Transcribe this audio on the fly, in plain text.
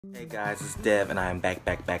Hey guys, it's Dev and I am back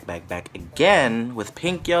again with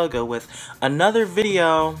Pink Yoga with another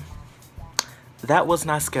video that was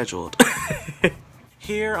not scheduled.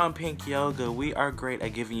 Here on Pink Yoga, we are great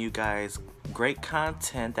at giving you guys great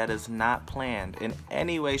content that is not planned in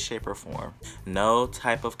any way, shape, or form. No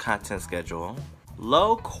type of content schedule.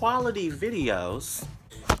 Low quality videos.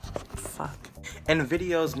 Fuck. And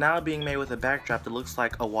videos now being made with a backdrop that looks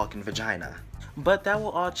like a walking vagina. But that will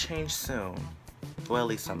all change soon. Well, at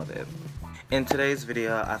least some of it. In today's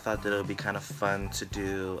video, I thought that it would be kind of fun to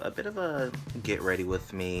do a bit of a get ready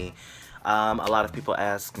with me. A lot of people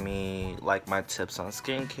ask me like my tips on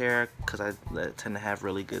skincare because I tend to have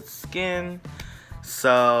really good skin.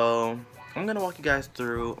 So I'm gonna walk you guys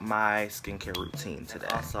through my skincare routine today.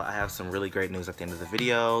 Also, I have some really great news at the end of the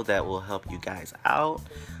video that will help you guys out.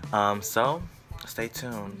 So stay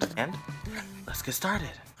tuned and let's get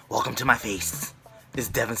started. Welcome to my face. It's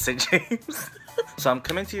Devin St. James. So I'm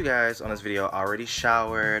coming to you guys on this video already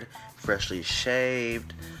showered, freshly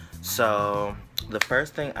shaved. So the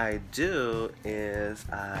first thing I do is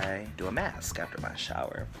I do a mask after my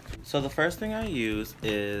shower. So the first thing I use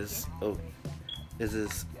is, this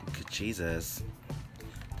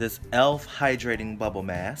e.l.f. hydrating bubble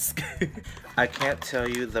mask. I can't tell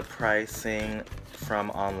you the pricing from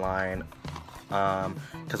online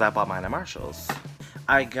because I bought mine at Marshall's.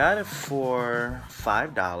 I got it for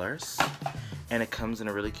 $5 and it comes in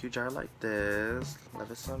a really cute jar like this. Love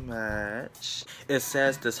it so much. It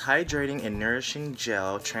says this hydrating and nourishing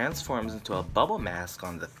gel transforms into a bubble mask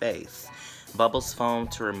on the face. Bubbles foam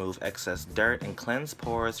to remove excess dirt and cleanse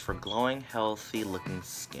pores for glowing, healthy looking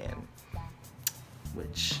skin.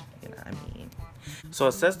 Which, you know, I mean. So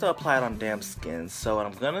it says to apply it on damp skin. So what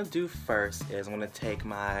I'm gonna do first is I'm gonna take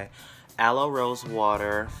my Aloe Rose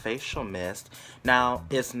Water Facial Mist. Now,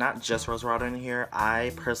 it's not just rose water in here.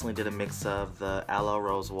 I personally did a mix of the Aloe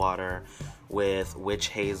Rose Water with Witch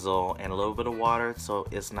Hazel and a little bit of water, so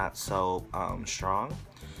it's not so strong.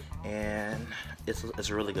 And it's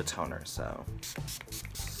a really good toner, so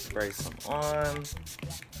spray some on.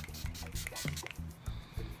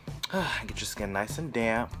 Get your skin nice and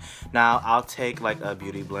damp. Now, I'll take like a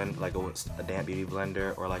beauty blend, like a damp beauty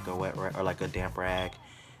blender, or like a wet or like a damp rag,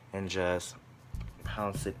 and just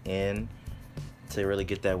pounce it in to really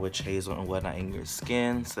get that witch hazel and whatnot in your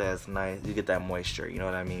skin, so that's nice. You get that moisture, you know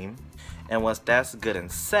what I mean? And once that's good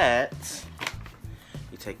and set,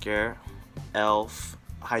 you take your e.l.f.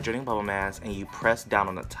 hydrating bubble mask and you press down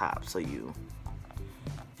on the top. So you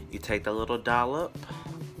take that little dollop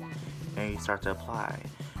and you start to apply.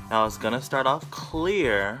 Now it's gonna start off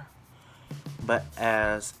clear, but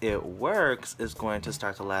as it works, it's going to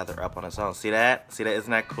start to lather up on its own. See that? See that?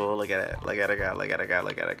 Isn't that cool? Look at it. Look at it go. Look at it go.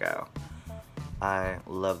 Look at it go. I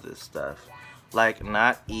love this stuff. Like,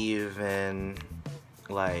 not even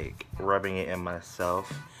like rubbing it in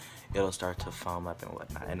myself, it'll start to foam up and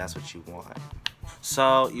whatnot, and that's what you want.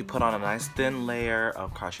 So you put on a nice thin layer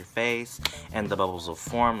across your face and the bubbles will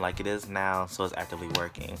form like it is now, so it's actively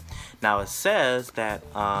working. Now it says that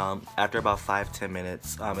after about 5-10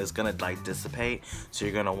 minutes it's gonna like dissipate, so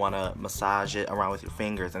you're gonna want to massage it around with your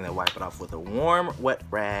fingers and then wipe it off with a warm wet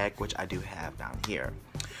rag, which I do have down here.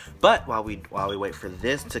 But while we wait for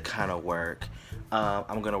this to kind of work,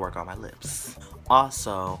 I'm gonna work on my lips.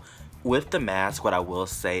 Also, with the mask, what I will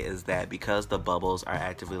say is that because the bubbles are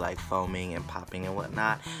actively like foaming and popping and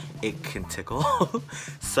whatnot, it can tickle.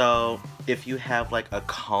 So if you have like a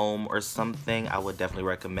comb or something, I would definitely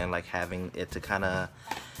recommend like having it to kind of,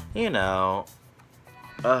 you know,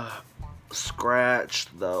 scratch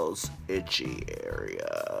those itchy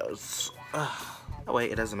areas. That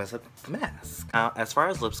way it doesn't mess up the mask. Now, as far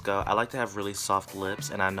as lips go, I like to have really soft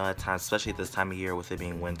lips, and I know at times, especially this time of year with it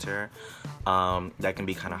being winter, that can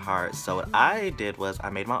be kind of hard. So what I did was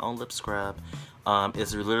I made my own lip scrub.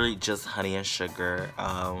 It's literally just honey and sugar,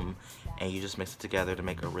 and you just mix it together to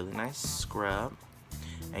make a really nice scrub.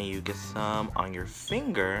 And you get some on your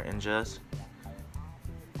finger and just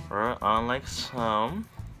rub it on like some.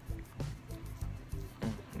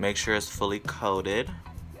 Make sure it's fully coated.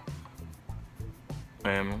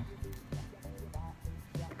 And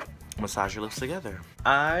massage your lips together.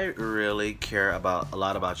 I really care a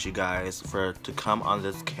lot about you guys to come on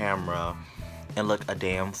this camera and look a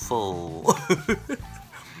damn fool.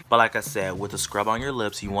 But like I said, with the scrub on your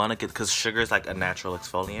lips, you want to get, because sugar is like a natural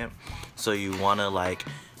exfoliant, so you want to like,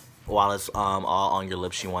 while it's all on your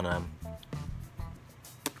lips, you want to.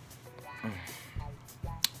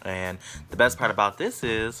 And the best part about this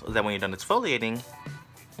is that when you're done exfoliating,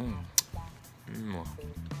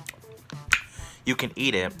 you can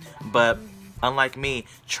eat it. But unlike me,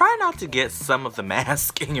 try not to get some of the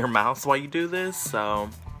mask in your mouth while you do this. So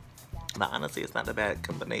But honestly, it's not a bad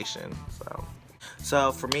combination.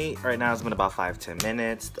 So for me, right now it's been about 5-10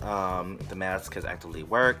 minutes. The mask has actively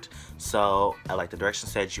worked. So I like the direction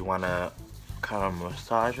said you want to kind of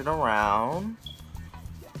massage it around.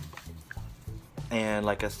 And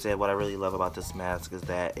like I said, what I really love about this mask is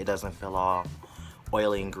that it doesn't feel all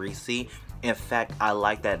oily and greasy. In fact, I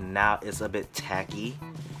like that now it's a bit tacky.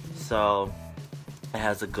 So it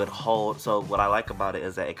has a good hold. So what I like about it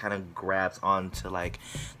is that it kind of grabs onto like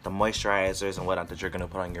the moisturizers and whatnot that you're gonna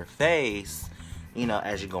put on your face, you know,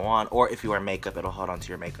 as you go on. Or if you wear makeup, it'll hold onto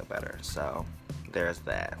your makeup better. So there's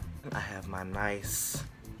that. I have my nice,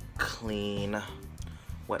 clean,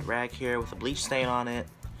 wet rag here with a bleach stain on it.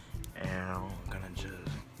 And I'm gonna just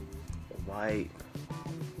wipe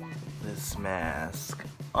this mask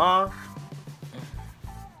off.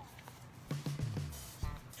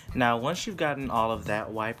 Now, once you've gotten all of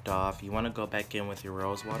that wiped off, you want to go back in with your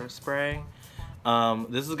rose water spray.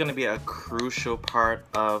 This is going to be a crucial part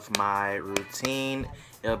of my routine.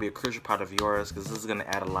 It'll be a crucial part of yours because this is going to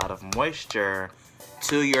add a lot of moisture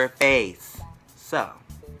to your face. So,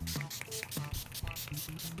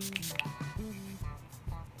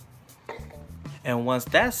 and once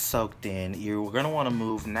that's soaked in, you're going to want to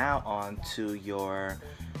move now on to your,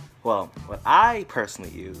 well, what I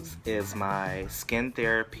personally use is my Skin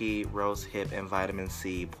Therapy Rose Hip and Vitamin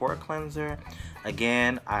C Pore Cleanser.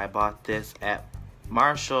 Again, I bought this at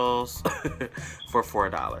Marshall's for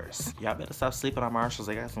 $4. Y'all better stop sleeping on Marshall's.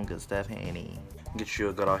 They got some good stuff, honey. Get you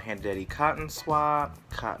a good old Handy Dandy cotton swab,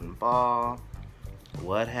 cotton ball,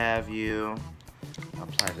 what have you.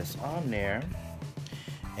 Apply this on there.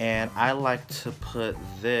 And I like to put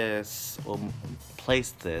this, or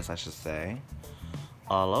place this, I should say,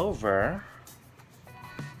 all over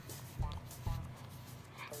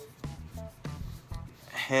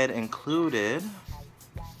head included,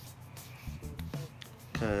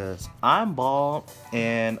 because I'm bald,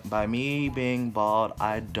 and by me being bald,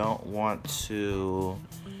 I don't want to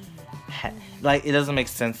like, it doesn't make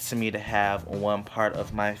sense to me to have one part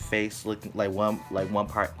of my face looking like one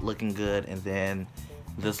part looking good and then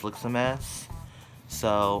this looks a mess.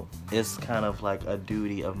 So it's kind of like a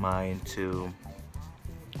duty of mine to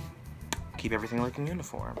keep everything looking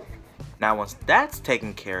uniform. Now once that's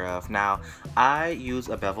taken care of, now I use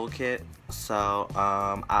a bevel kit. So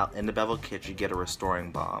in the bevel kit you get a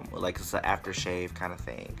restoring balm, like it's an aftershave kind of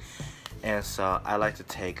thing. And so I like to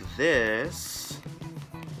take this,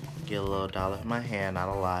 get a little dollop in my hand, not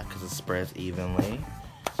a lot because it spreads evenly,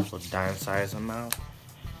 a little dime size amount,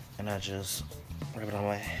 and I just rub it on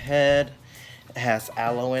my head. It has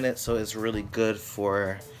aloe in it, so it's really good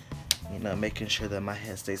for, you know, making sure that my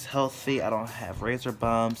head stays healthy. I don't have razor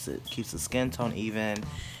bumps. It keeps the skin tone even,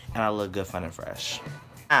 and I look good, fun, and fresh.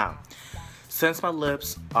 Now, since my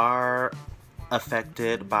lips are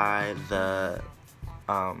affected by the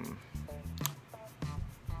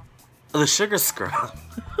sugar scrub,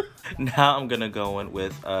 now I'm gonna go in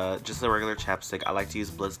with just a regular chapstick. I like to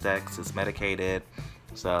use Blistex. It's medicated,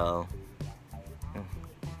 so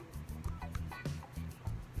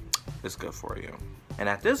it's good for you. And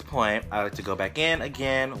at this point, I like to go back in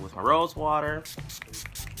again with my rose water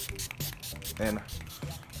and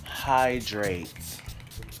hydrate.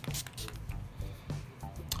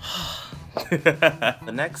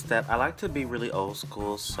 The next step, I like to be really old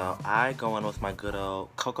school, so I go in with my good old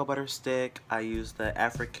cocoa butter stick. I use the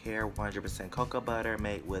Africare 100% cocoa butter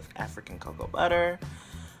made with African cocoa butter.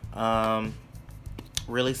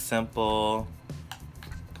 Really simple,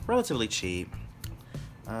 relatively cheap.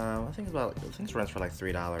 I think it runs for like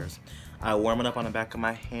 $3. I warm it up on the back of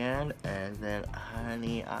my hand, and then,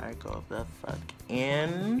 honey, I go the fuck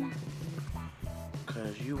in,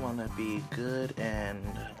 cause you wanna be good and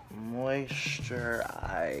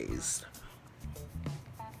moisturized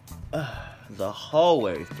the whole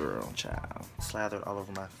way through, child. Slathered all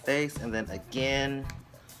over my face, and then again,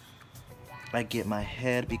 I get my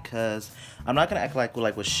head, because I'm not gonna act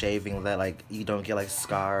like with shaving that like you don't get like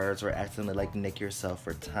scars or accidentally like nick yourself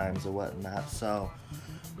for times or whatnot. So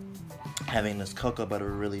having this cocoa butter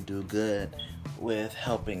will really do good with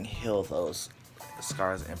helping heal those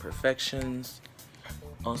scars and imperfections.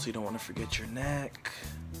 Also, you don't want to forget your neck.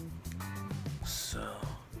 So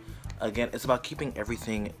again, it's about keeping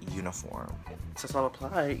everything uniform. Since I'll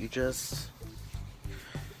apply it, you just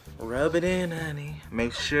rub it in, honey.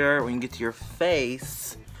 Make sure when you get to your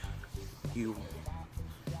face, you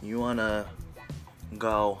wanna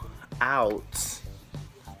go out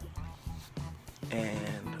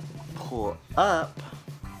and pull up,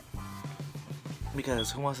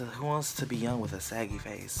 because who wants to be young with a saggy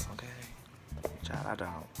face, okay? child, I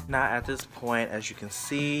don't. Now at this point, as you can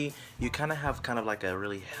see, you kind of have like a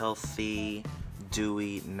really healthy,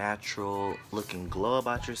 dewy, natural looking glow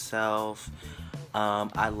about yourself.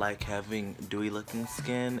 I like having dewy looking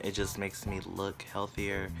skin. It just makes me look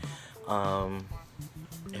healthier. Who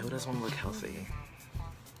doesn't want to look healthy?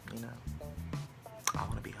 You know, I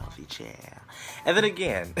want to be healthy, yeah. And then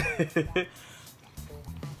again,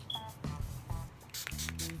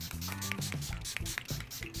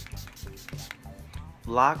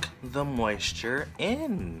 lock the moisture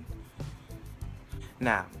in.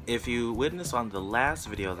 Now, if you witnessed on the last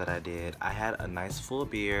video that I did, I had a nice full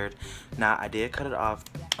beard. Now, I did cut it off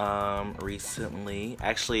recently.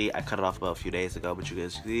 Actually, I cut it off about a few days ago, but you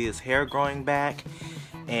guys see his hair growing back.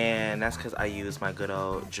 And that's because I use my good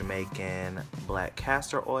old Jamaican black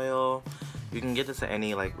castor oil. You can get this at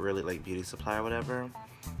any really beauty supply or whatever.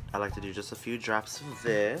 I like to do just a few drops of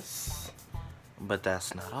this. But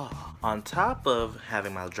that's not all. On top of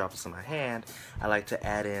having my droplets in my hand, I like to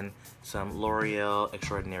add in some L'Oreal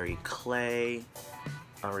Extraordinary Clay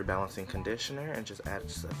Rebalancing Conditioner and just add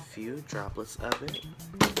just a few droplets of it.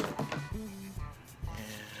 And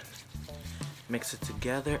mix it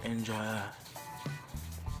together and just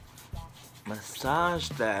massage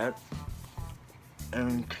that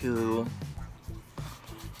into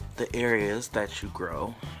the areas that you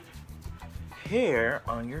grow hair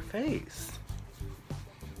on your face.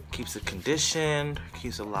 Keeps it conditioned,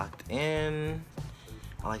 keeps it locked in.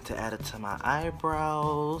 I like to add it to my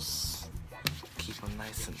eyebrows. Keep them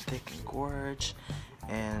nice and thick and gorge.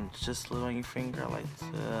 And just a little on your finger, I like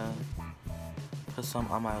to put some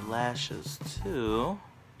on my lashes too.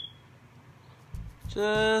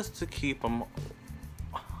 Just to keep them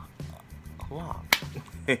long.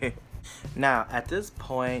 Now, at this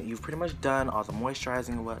point, you've pretty much done all the moisturizing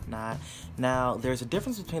and whatnot. Now, there's a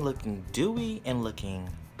difference between looking dewy and looking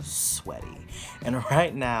sweaty. And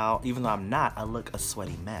right now, even though I'm not, I look a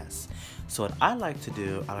sweaty mess. So what I like to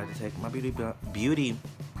do, I like to take my beauty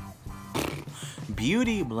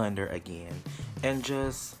blender again and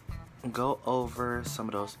just go over some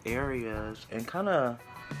of those areas and kind of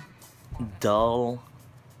dull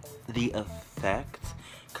the effect.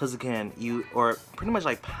 Because again, or pretty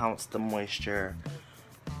much pounce the moisture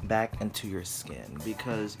back into your skin,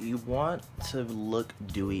 because you want to look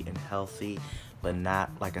dewy and healthy, but not,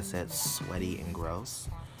 like I said, sweaty and gross.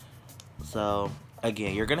 So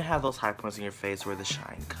again, you're gonna have those high points in your face where the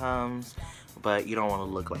shine comes, but you don't want to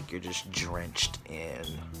look like you're just drenched in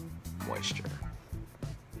moisture,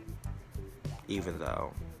 even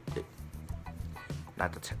though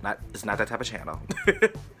it's not that type of channel.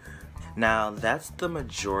 Now, that's the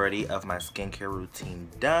majority of my skincare routine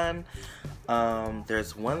done.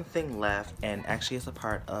 There's one thing left, and actually it's a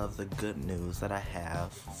part of the good news that I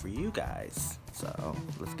have for you guys. So,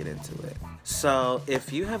 let's get into it. So,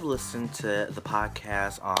 if you have listened to the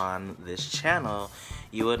podcast on this channel,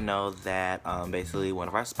 you would know that basically one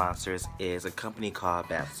of our sponsors is a company called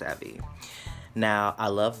Bath Savvy. Now, I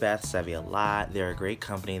love Bath Savvy a lot. They're a great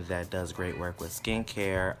company that does great work with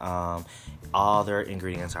skincare. All their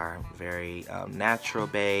ingredients are very natural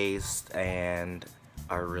based and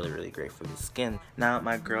are really, really great for the skin. Now,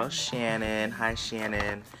 my girl Shannon, hi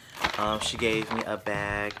Shannon, she gave me a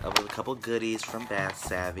bag of a couple goodies from Bath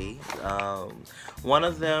Savvy. One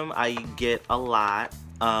of them I get a lot.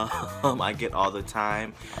 I get all the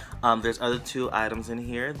time. There's other two items in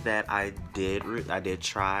here that I did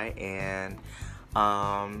try, and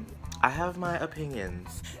I have my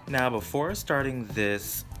opinions. Now, before starting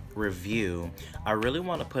this review, I really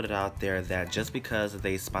want to put it out there that just because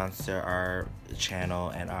they sponsor our channel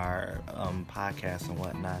and our podcast and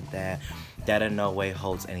whatnot, that in no way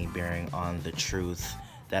holds any bearing on the truth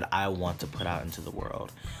that I want to put out into the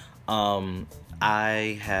world.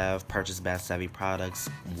 I have purchased Bath Savvy products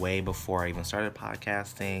way before I even started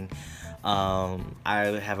podcasting. I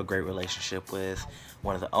have a great relationship with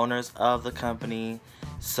one of the owners of the company.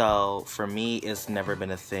 So for me, it's never been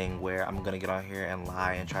a thing where I'm going to get on here and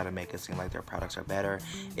lie and try to make it seem like their products are better.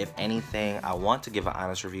 If anything, I want to give an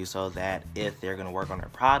honest review so that if they're going to work on their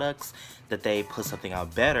products, that they put something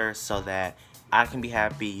out better so that I can be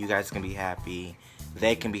happy, you guys can be happy,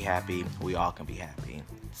 they can be happy, we all can be happy.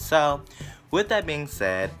 So, with that being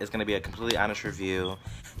said, it's going to be a completely honest review.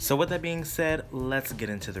 So with that being said, let's get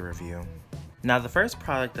into the review. Now, the first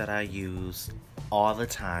product that I use all the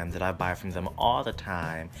time, that I buy from them all the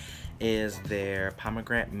time, is their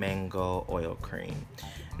pomegranate mango oil cream.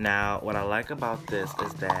 Now, what I like about this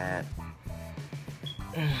is that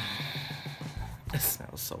it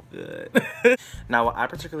smells so good. Now, what I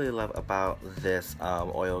particularly love about this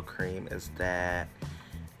oil cream is that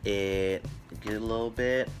it gets a little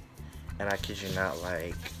bit And I kid you not,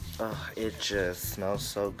 like, it just smells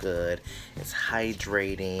so good. It's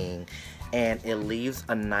hydrating, and it leaves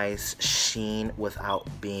a nice sheen without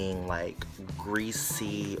being like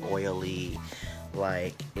greasy, oily.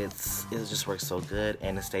 Like, it just works so good,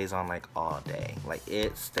 and it stays on like all day. Like,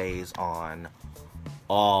 it stays on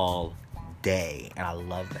all day, and I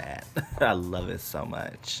love that. I love it so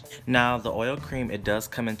much. Now, the oil cream, it does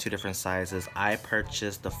come in 2 different sizes. I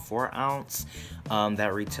purchased the 4 ounce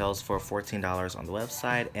that retails for $14 on the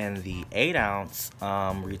website, and the 8 ounce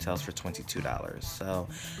retails for $22. So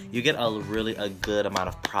you get a good amount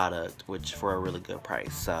of product, which for a really good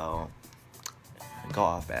price. So go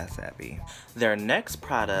off, Bath Savvy. Their next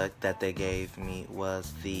product that they gave me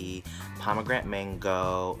was the pomegranate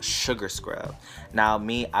mango sugar scrub. Now,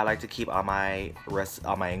 me, I like to keep all my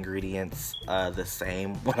ingredients the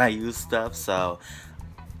same when I use stuff, so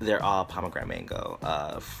they're all pomegranate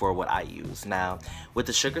mango for what I use. Now, with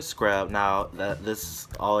the sugar scrub, this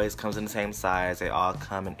always comes in the same size. They all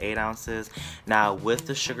come in 8 ounces. Now, with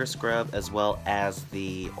the sugar scrub as well as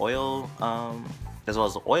the oil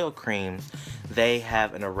creams, they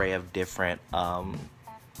have an array of different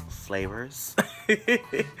flavors.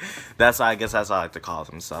 I guess that's what I like to call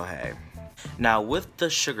them, so hey. Now, with the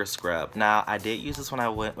sugar scrub, now I did use this when I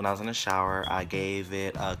was in the shower. I gave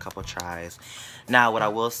it a couple tries. Now, what I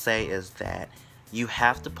will say is that you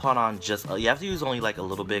have to put on you have to use only like a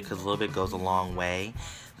little bit, because a little bit goes a long way.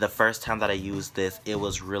 The first time that I used this, it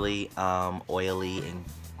was really oily and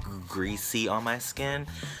greasy on my skin.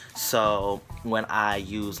 So when I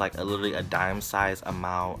used like literally a dime size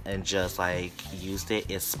amount and just like used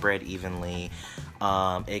it, it spread evenly.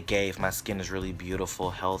 It gave my skin this really beautiful,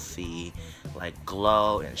 healthy like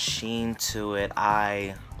glow and sheen to it.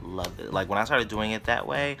 I love it. Like, when I started doing it that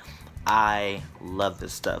way, I love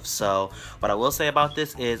this stuff. So what I will say about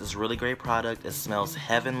this is it's a really great product. It smells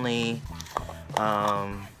heavenly.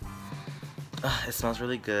 It smells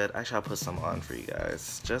really good. Actually, I'll put some on for you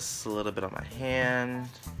guys. Just a little bit on my hand.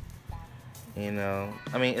 You know,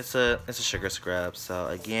 I mean, it's a sugar scrub. So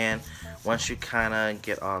again, once you kind of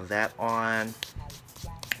get all that on,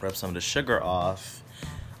 rub some of the sugar off.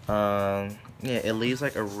 Yeah, it leaves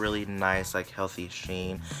like a really nice, like, healthy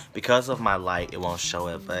sheen. Because of my light, it won't show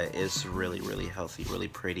it, but it's really, really healthy, really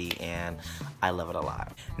pretty, and I love it a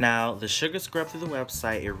lot. Now, the sugar scrub through the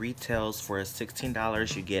website, it retails for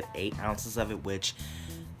 $16. You get 8 ounces of it, which,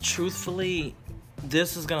 truthfully,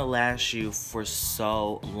 this is gonna last you for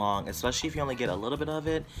so long, especially if you only get a little bit of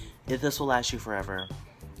it. This will last you forever.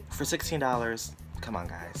 For $16, come on,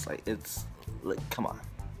 guys. Come on.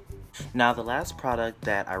 Now, the last product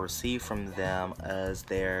that I received from them is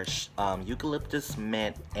their eucalyptus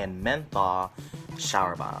mint and menthol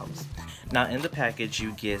shower bombs. Now, in the package,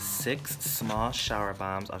 you get 6 small shower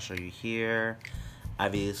bombs. I'll show you here.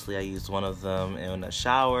 Obviously, I used one of them in the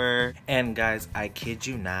shower. And guys, I kid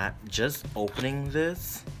you not, just opening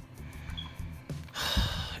this,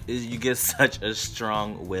 you get such a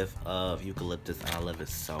strong whiff of eucalyptus, and I love it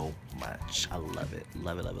so much. I love it.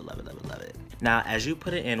 Love it, love it, love it, love it, love it. Now, as you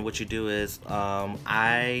put it in, what you do is,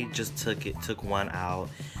 I just took one out,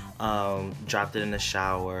 dropped it in the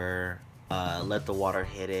shower, let the water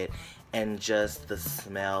hit it, and just the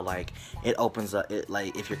smell, like, it opens up,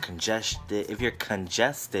 like, if you're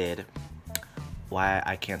congested, why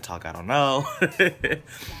I can't talk, I don't know.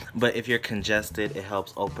 But if you're congested, it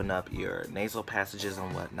helps open up your nasal passages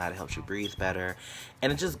and whatnot. It helps you breathe better.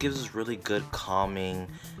 And it just gives this really good, calming,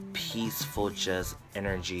 peaceful, just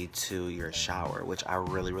energy to your shower, which I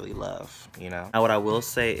really, really love, you know? Now, what I will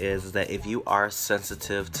say is that if you are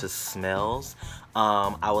sensitive to smells,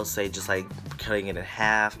 I would say just like cutting it in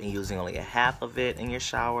half and using only a half of it in your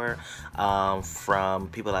shower. From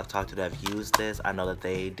people that I've talked to that have used this, I know that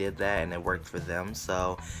they did that and it worked for them.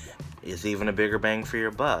 So it's even a bigger bang for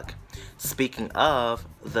your buck. Speaking of,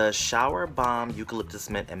 the shower bomb eucalyptus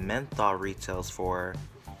mint and menthol retails for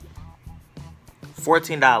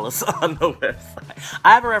 $14 on the website.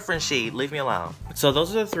 I have a reference sheet, leave me alone. So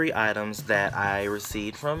those are the 3 items that I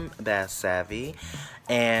received from Bath Savvy.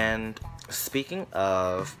 And speaking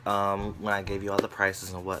of, when I gave you all the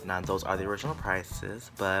prices and whatnot, those are the original prices,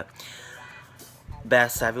 but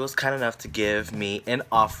Bath Savvy was kind enough to give me an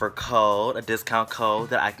offer code, a discount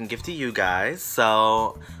code that I can give to you guys.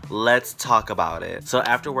 So let's talk about it. So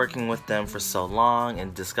after working with them for so long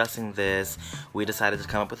and discussing this, we decided to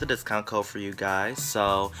come up with a discount code for you guys.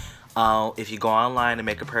 So If you go online and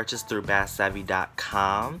make a purchase through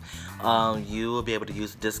bathsavvy.com, you will be able to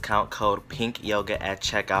use the discount code PINKYOGA at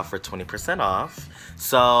checkout for 20% off.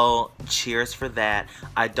 So cheers for that.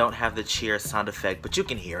 I don't have the cheers sound effect, but you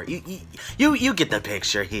can hear it. You get the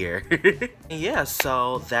picture here. Yeah,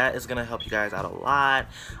 so that is gonna help you guys out a lot.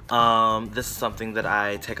 This is something that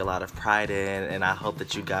I take a lot of pride in, and I hope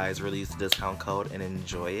that you guys really use the discount code and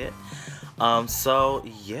enjoy it. So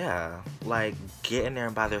yeah, like, get in there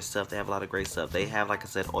and buy their stuff. They have a lot of great stuff. They have, like I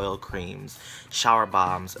said, oil creams, shower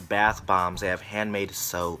bombs, bath bombs. They have handmade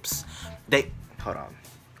soaps. Hold on.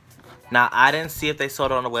 Now, I didn't see if they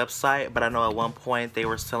sold it on the website, but I know at one point they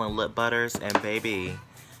were selling lip butters, and baby,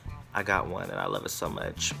 I got one and I love it so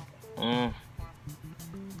much.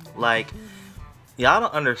 Like, y'all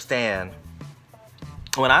don't understand.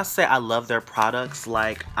 When I say I love their products,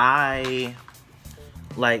 like,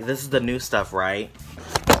 this is the new stuff, right?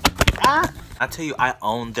 I tell you, I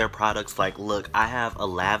own their products. Like, look, I have a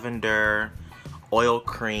lavender oil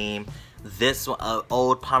cream. This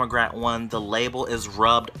old pomegranate one, the label is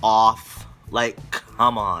rubbed off. Like,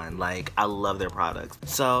 come on. Like, I love their products.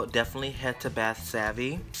 So, definitely head to Bath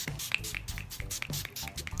Savvy.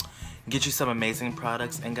 Get you some amazing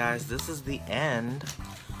products. And guys, this is the end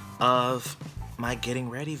of my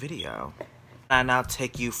getting ready video. I now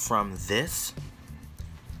take you from this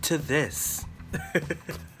to this.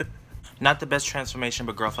 Not the best transformation,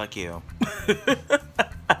 but girl, fuck you.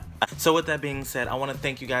 So with that being said, I want to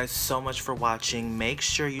thank you guys so much for watching. Make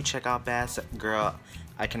sure you check out Girl,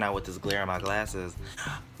 I cannot with this glare in my glasses.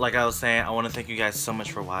 Like I was saying, I want to thank you guys so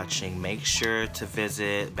much for watching. Make sure to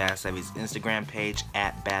visit Bath Savvy's Instagram page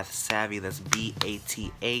at Bath Savvy. That's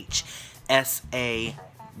BATHSAVVY.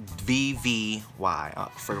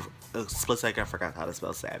 For a split second, I forgot how to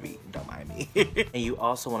spell savvy. Don't mind me. And you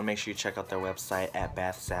also want to make sure you check out their website at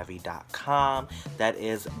bathsavvy.com. That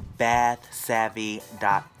is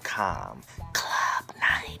bathsavvy.com. Club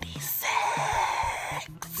 96.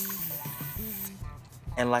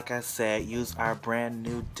 And like I said, use our brand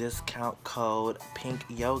new discount code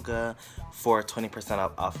PINKYOGA for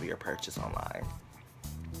 20% off of your purchase online.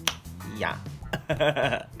 Yeah.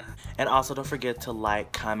 And also don't forget to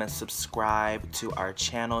like, comment, subscribe to our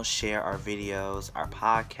channel, share our videos, our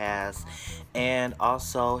podcasts, and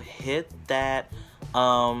also hit that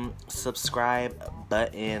subscribe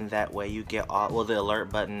button. That way you get all, well, the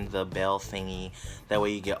alert button, the bell thingy. That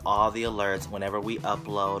way you get all the alerts whenever we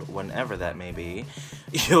upload, whenever that may be.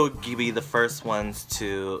 You'll be the first ones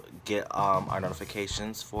to get our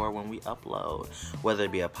notifications for when we upload, whether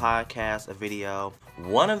it be a podcast, a video.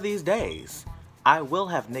 One of these days, I will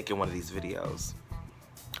have Nick in one of these videos.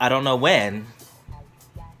 I don't know when,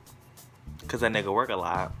 because that nigga work a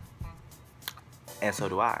lot, and so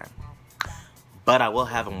do I. But I will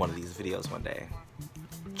have him one of these videos one day.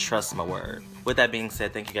 Trust my word. With that being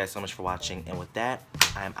said, thank you guys so much for watching, and with that,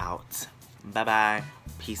 I'm out. Bye-bye.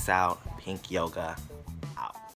 Peace out. Pink Yoga.